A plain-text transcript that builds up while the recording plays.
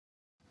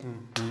Hello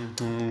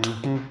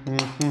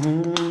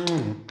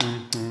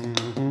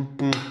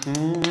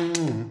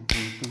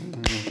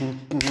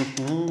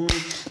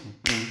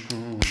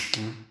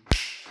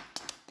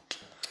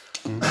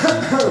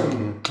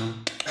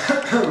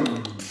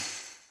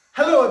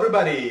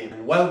everybody,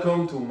 and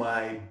welcome to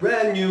my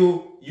brand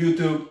new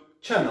YouTube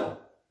channel.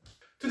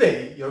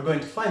 Today you're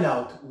going to find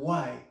out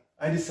why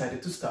I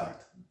decided to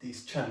start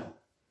this channel.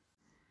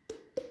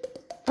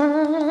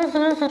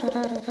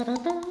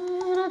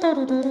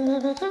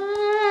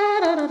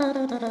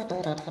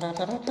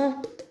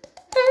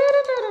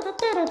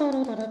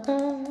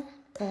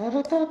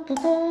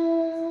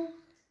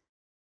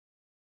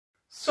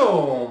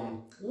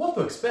 So, what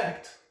to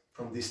expect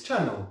from this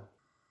channel?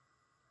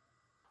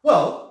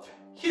 Well,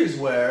 here's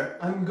where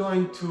I'm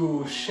going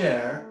to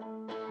share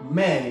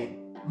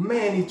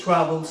many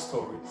travel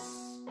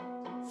stories.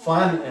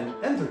 Fun and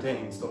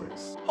entertaining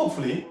stories.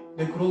 Hopefully,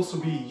 they could also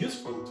be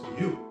useful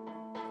to you.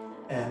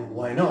 And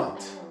why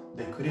not?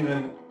 They could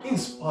even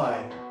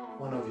inspire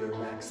one of your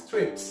next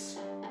trips.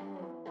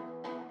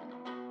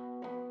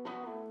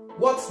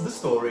 What's the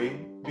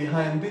story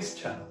behind this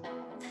channel?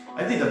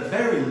 I did a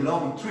very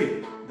long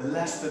trip that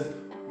lasted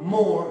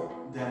more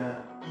than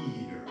a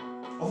year,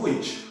 of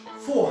which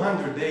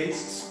 400 days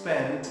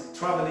spent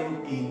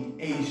traveling in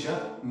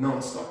Asia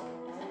non-stop.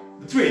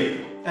 The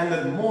trip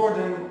ended more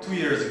than 2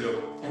 years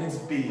ago, and it's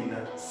been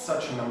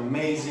such an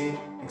amazing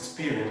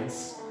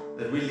experience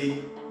that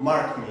really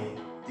marked me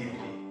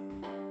deeply.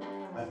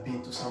 I've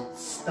been to some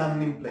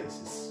stunning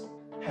places,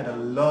 had a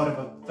lot of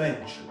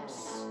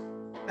adventures,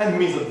 and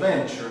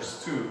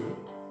misadventures too.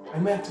 I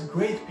met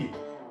great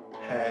people,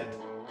 had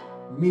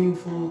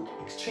meaningful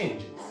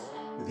exchanges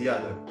with the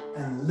other,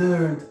 and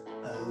learned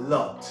a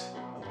lot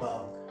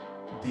about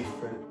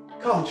different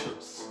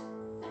cultures.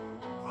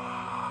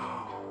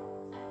 Wow!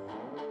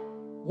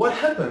 What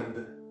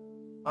happened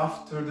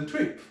after the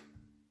trip?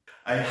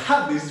 I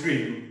had this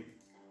dream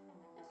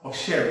of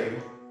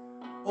sharing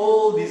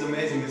all these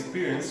amazing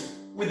experiences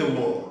with the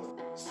world,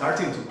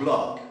 starting to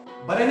blog,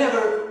 but I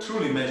never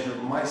truly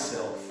measured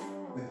myself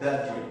with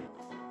that dream.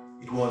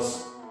 It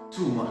was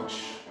too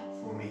much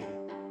for me.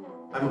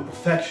 I'm a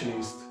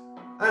perfectionist,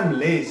 I'm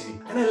lazy,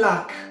 and I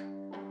lack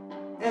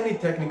any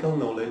technical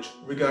knowledge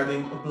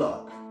regarding a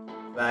blog,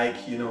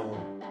 like, you know,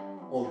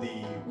 all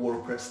the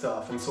WordPress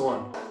stuff and so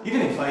on.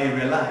 Even if I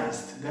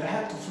realized that I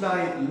had to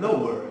fly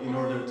lower in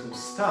order to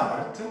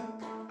start,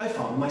 I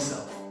found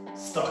myself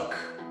stuck.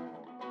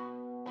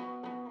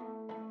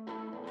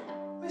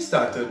 I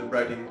started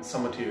writing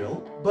some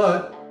material,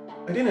 but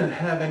I didn't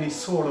have any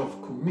sort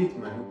of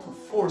commitment to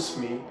force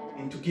me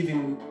into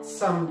giving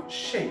some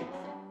shape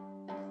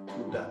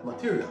to that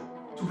material.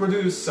 To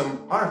produce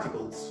some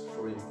articles,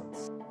 for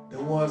instance.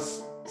 There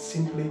was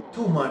simply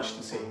too much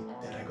to say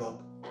that I got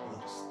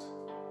lost.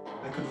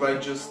 I could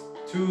write just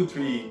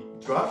 2-3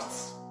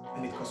 drafts,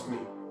 and it cost me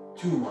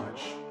too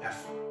much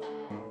effort.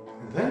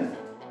 And then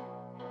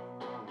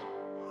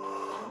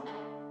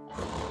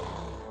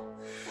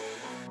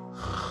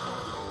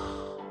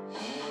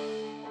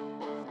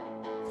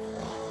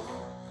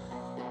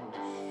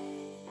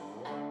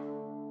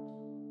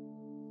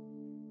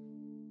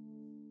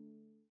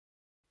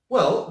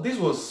well, this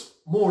was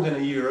more than a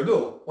year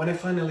ago, when I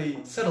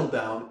finally settled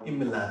down in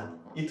Milan,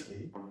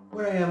 Italy,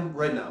 where I am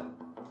right now,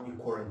 in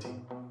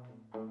quarantine.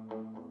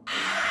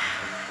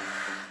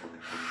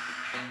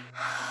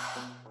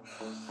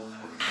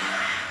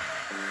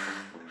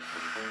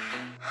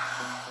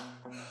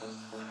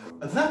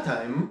 At that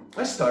time,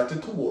 I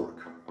started to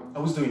work. I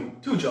was doing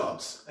 2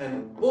 jobs,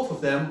 and both of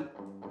them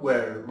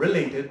were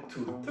related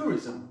to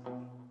tourism.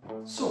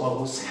 So I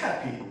was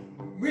happy,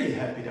 really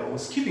happy that I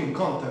was keeping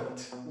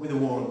contact with the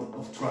world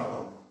of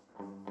travel.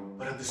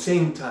 But at the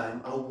same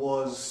time, I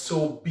was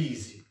so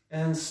busy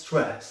and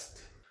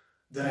stressed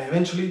that I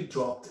eventually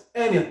dropped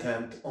any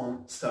attempt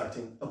on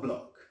starting a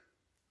blog.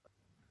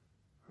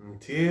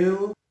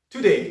 Until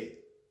today.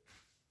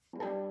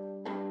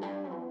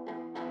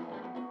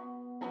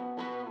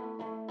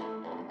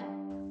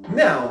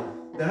 Now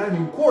that I'm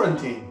in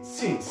quarantine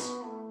since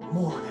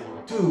more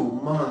than 2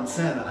 months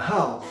and a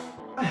half,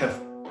 I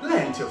have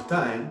plenty of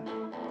time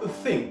to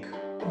think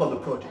about the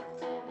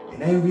project,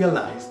 and I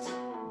realized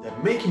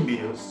that making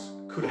videos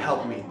could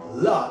help me a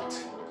lot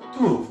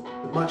to move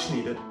the much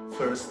needed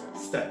first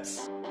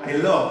steps. I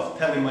love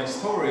telling my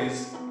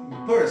stories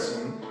in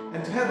person,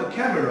 and to have a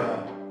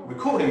camera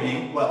recording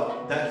me,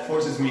 well, that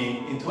forces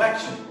me into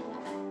action.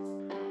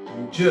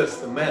 In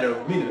just a matter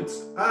of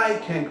minutes, I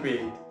can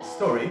create a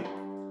story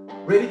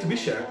ready to be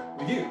shared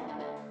with you.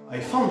 I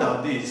found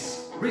out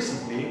this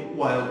recently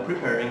while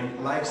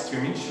preparing live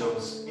streaming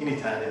shows in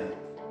Italian.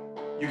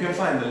 You can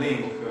find the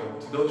link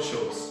to those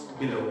shows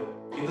below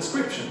in the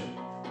description.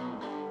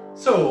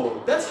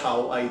 So that's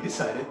how I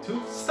decided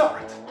to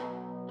start.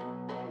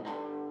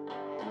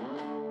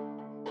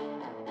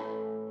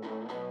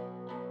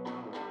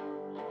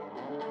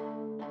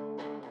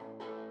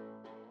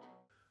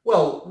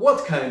 Well,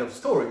 what kind of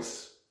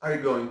stories are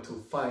you going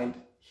to find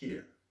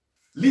here?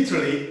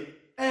 Literally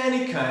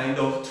any kind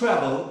of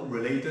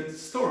travel-related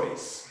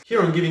stories.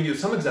 Here I'm giving you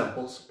some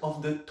examples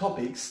of the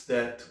topics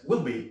that will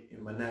be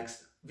in my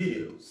next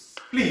videos.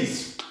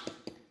 Please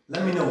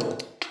let me know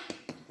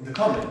in the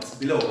comments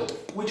below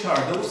which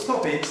are those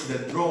topics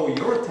that draw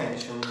your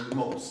attention the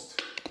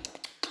most.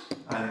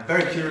 I'm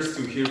very curious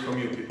to hear from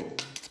you people.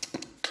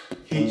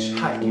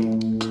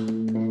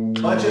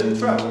 Hitchhiking, budget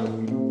travel,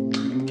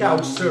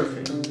 couch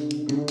surfing,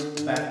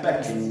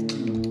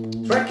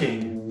 backpacking,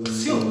 trekking, the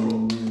Silk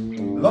Road,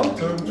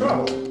 long-term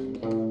travel,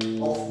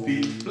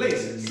 offbeat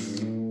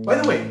places. By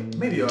the way,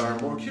 maybe you are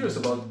more curious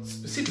about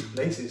specific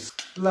places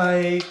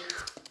like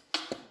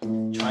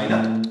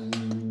China,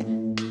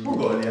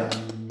 Mongolia,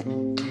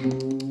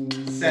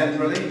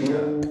 Central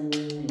Asia,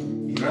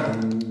 Iran,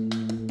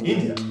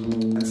 India,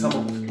 and some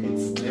of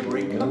its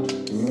neighboring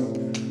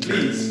countries.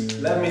 Please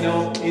let me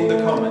know in the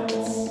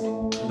comments.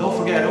 Don't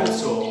forget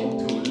also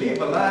to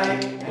leave a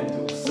like and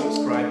to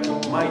subscribe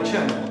to my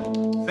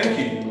channel. Thank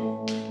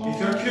you. If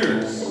you're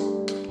curious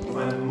to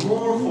find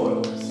more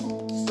photos,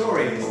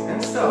 stories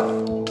and stuff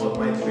about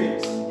my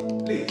trips,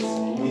 please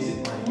visit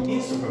my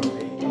Instagram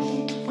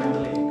page. Find the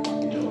link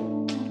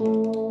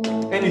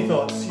below. Any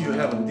thoughts you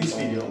have on this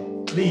video,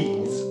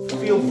 please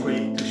feel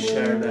free to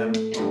share them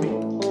with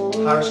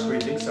me. Harsh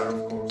critics are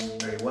of course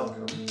very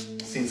welcome,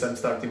 since I'm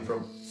starting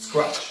from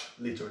scratch,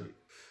 literally.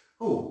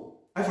 Oh,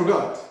 I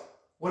forgot.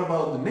 What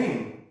about the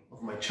name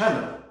of my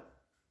channel?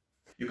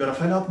 You're gonna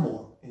find out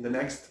more in the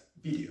next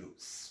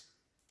videos.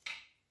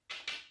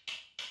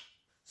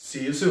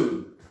 See you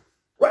soon.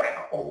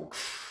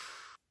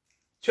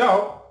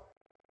 Ciao.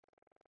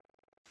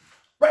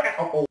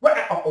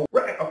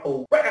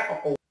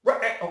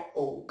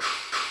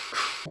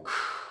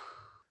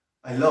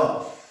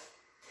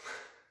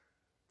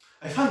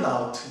 I found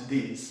out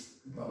this.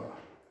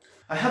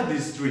 I had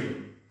this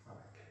dream.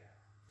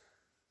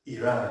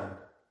 Iran.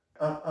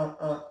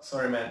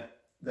 Sorry man,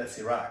 that's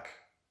Iraq.